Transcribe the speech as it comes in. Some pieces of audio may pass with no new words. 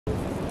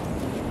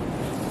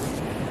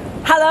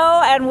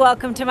Hello and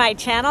welcome to my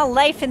channel,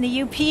 Life in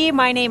the UP.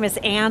 My name is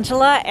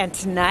Angela and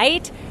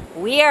tonight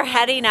we are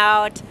heading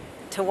out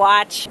to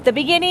watch the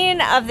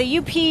beginning of the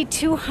UP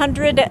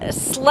 200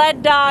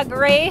 sled dog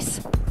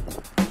race.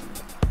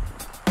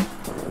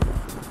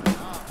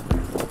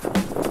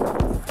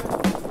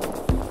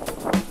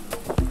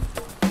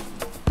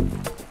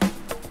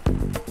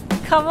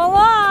 Come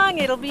along,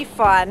 it'll be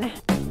fun.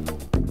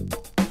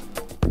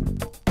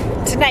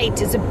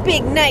 Tonight is a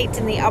big night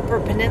in the Upper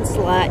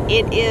Peninsula.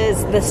 It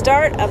is the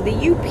start of the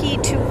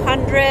UP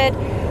 200.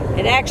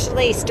 It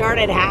actually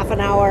started half an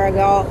hour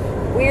ago.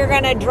 We're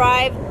gonna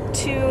drive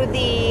to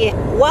the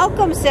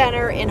Welcome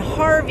Center in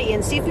Harvey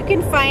and see if we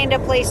can find a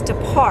place to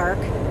park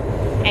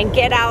and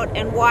get out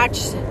and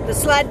watch the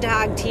sled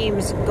dog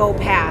teams go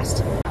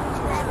past.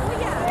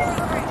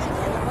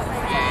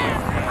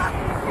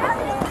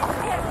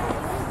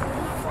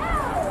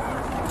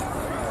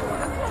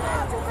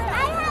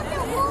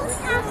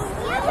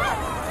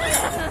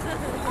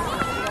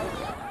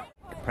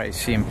 Probably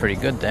see him pretty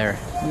good there.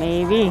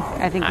 Maybe.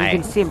 I think we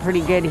can see him pretty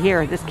good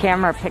here. This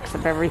camera picks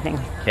up everything.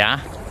 Yeah?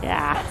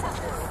 Yeah.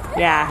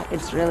 Yeah,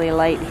 it's really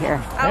light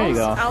here. There you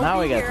go. Now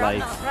we got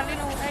light.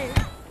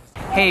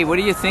 Hey, what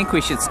do you think?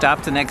 We should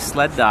stop the next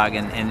sled dog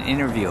and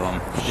interview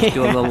him. Just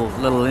do a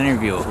little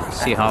interview.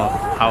 See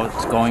how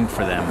it's going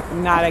for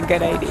them. Not a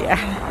good idea.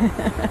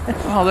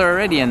 Well, they're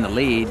already in the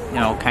lead, you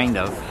know, kind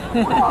of.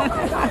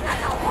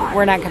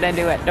 We're not going to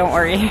do it. Don't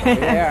worry.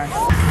 They are.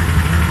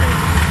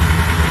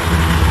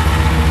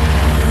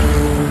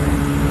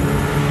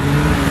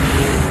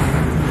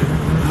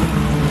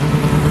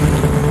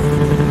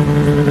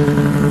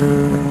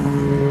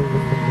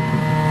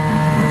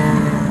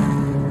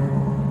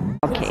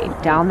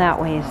 Down that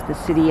way is the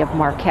city of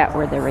Marquette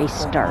where the race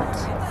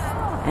starts.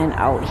 And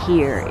out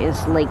here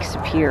is Lake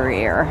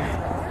Superior.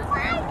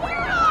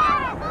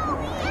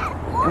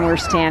 And we're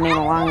standing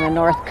along the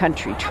North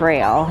Country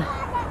Trail.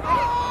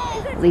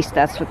 At least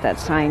that's what that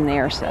sign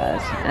there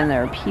says. And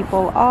there are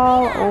people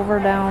all over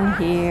down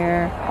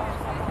here.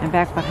 And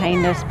back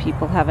behind us,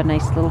 people have a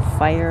nice little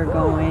fire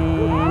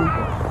going.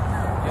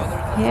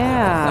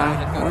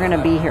 Yeah, we're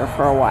gonna be here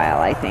for a while,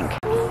 I think.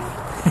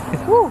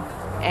 Woo.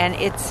 And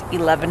it's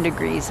 11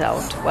 degrees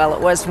out. Well,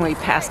 it was when we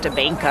passed a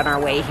bank on our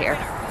way here.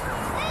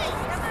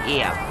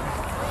 Yeah.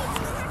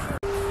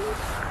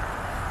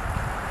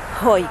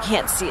 Oh, you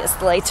can't see us.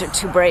 The lights are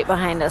too bright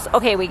behind us.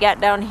 Okay, we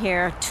got down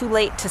here too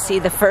late to see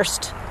the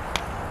first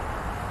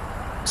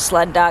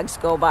sled dogs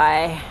go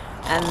by.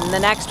 And the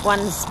next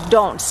ones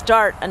don't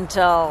start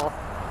until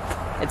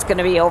it's going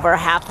to be over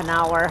half an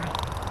hour.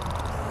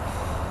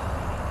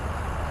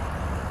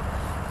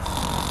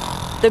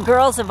 The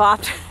girls have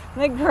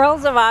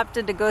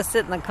opted to go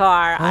sit in the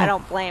car. I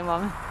don't blame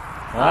them.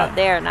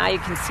 There, now you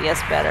can see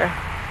us better.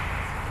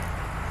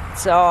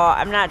 So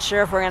I'm not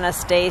sure if we're gonna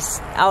stay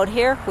out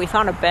here. We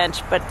found a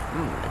bench, but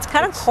it's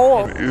kind of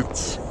cold.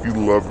 It's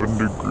 11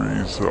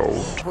 degrees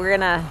out. We're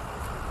gonna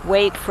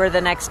wait for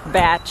the next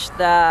batch,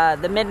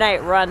 the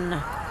Midnight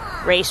Run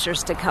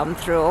racers to come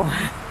through.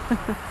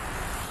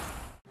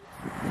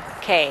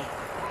 Okay,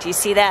 do you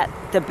see that?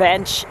 The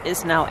bench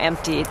is now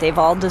empty. They've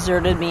all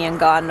deserted me and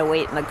gone to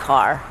wait in the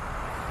car.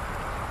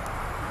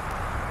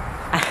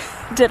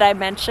 Did I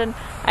mention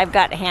I've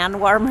got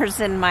hand warmers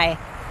in my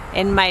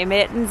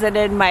mittens and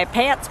in my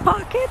pants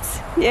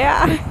pockets?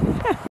 Yeah. You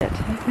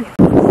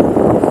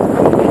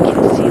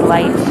can see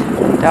lights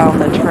down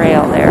the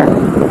trail there.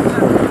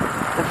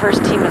 The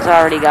first team has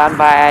already gone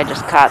by. I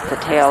just caught the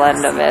tail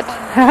end of it.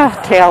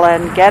 Tail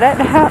end, get it?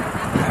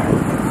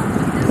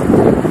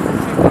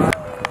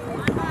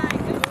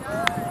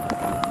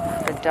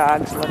 The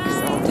dogs look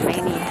so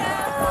tiny.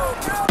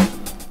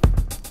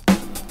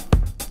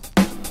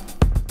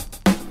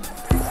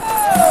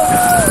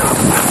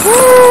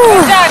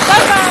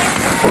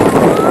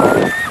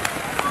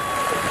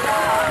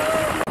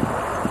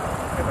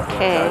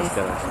 Okay.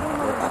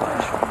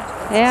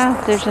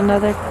 Yeah, there's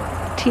another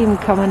team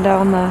coming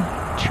down the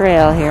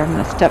trail here. I'm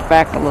going to step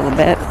back a little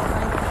bit.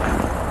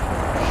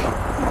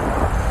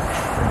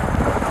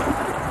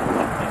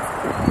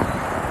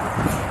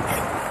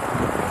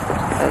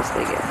 As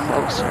they get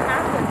closer.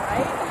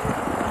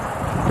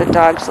 The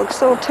dogs look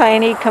so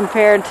tiny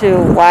compared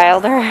to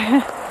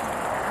Wilder.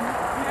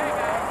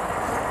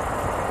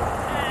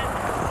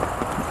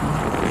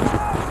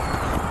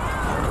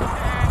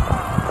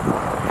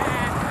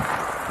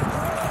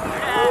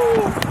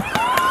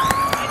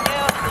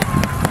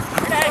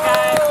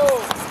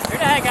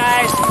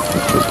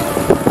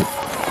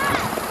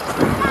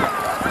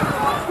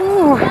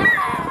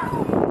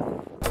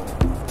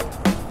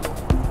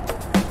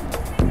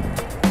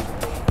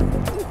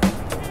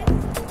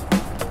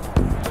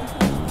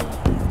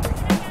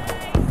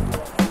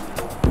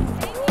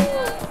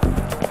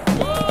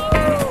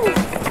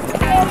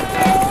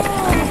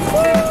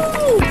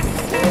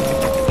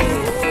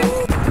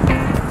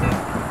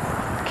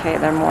 Okay,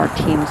 there are more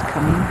teams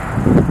coming.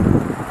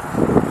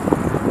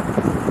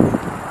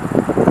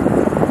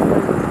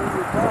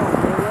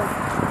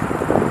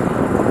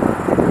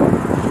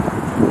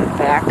 The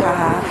back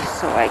off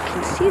so I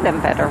can see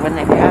them better when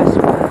they pass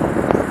me.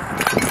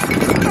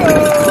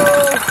 Oh.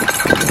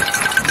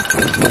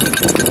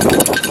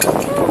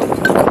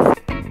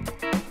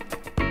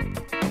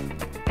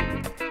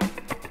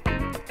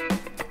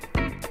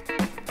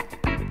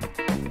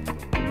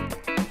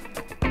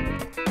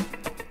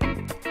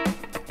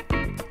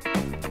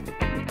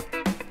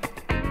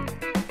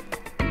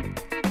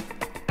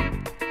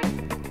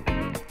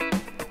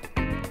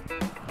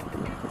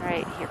 All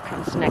right, here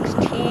comes the next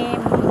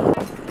team.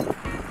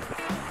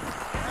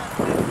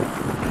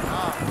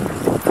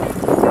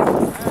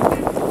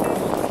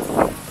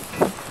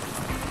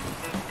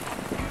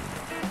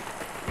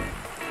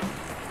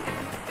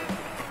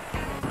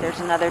 There's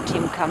another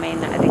team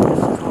coming. I think this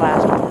is the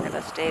last one we're going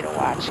to stay to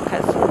watch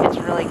because it's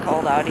really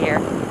cold out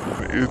here.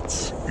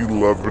 It's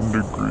 11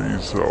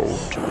 degrees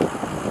out.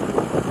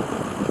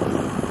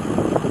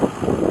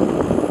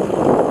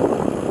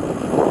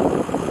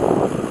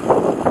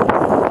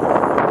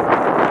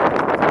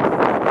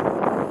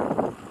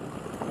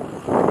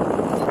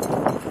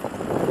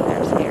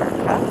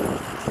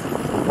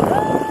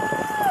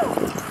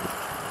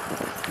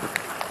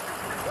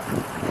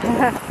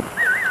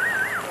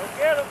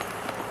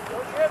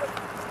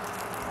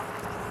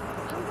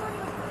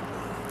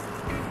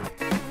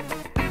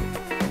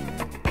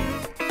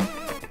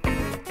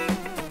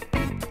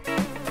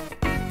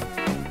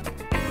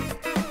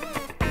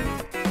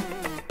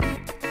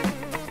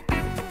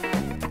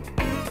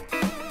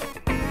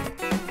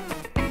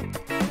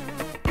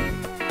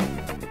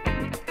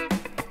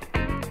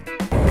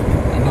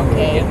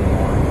 Okay,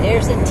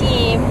 there's a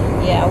team.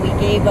 Yeah, we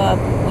gave up,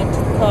 went to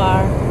the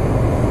car.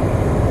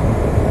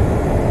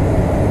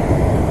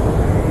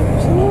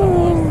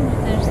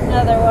 There's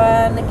another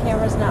one. The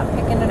camera's not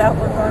picking it up.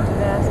 We're going too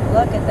fast.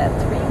 Look at that,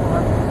 3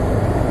 more.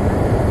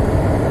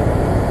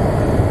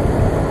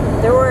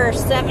 There were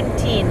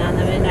 17 on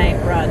the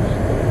midnight run.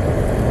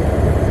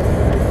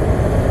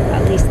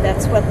 At least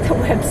that's what the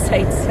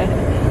website said.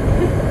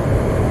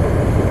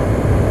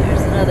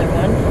 There's another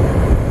one.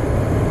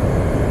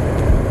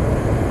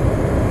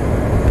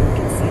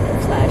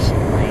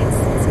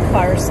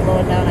 Car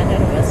slowing down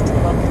ahead of us to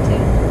look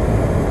too.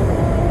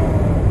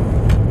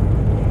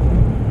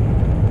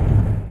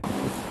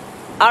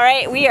 All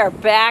right, we are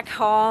back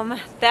home.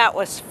 That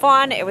was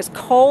fun. It was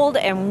cold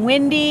and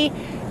windy.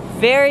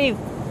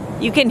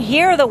 You can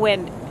hear the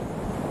wind.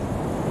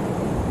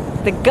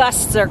 The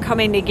gusts are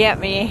coming to get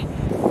me.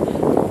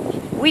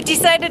 We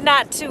decided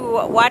not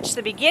to watch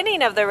the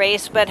beginning of the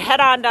race, but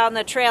head on down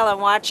the trail and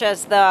watch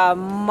as the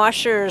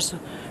mushers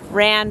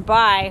ran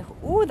by.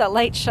 Ooh, the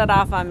light shut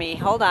off on me.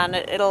 Hold on,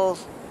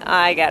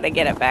 I gotta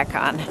get it back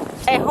on.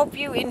 I hope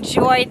you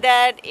enjoyed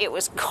that. It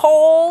was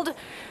cold,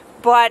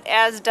 but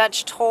as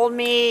Dutch told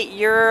me,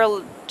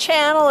 your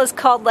channel is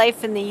called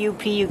Life in the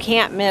UP. You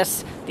can't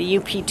miss the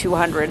UP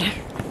 200.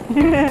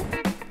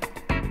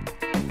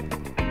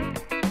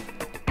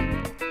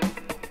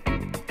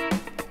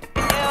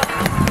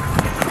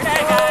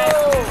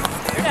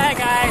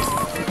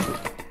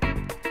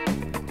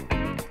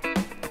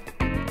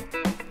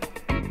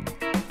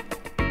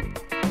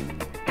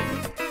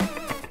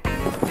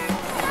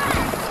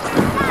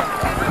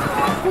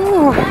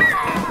 Ooh.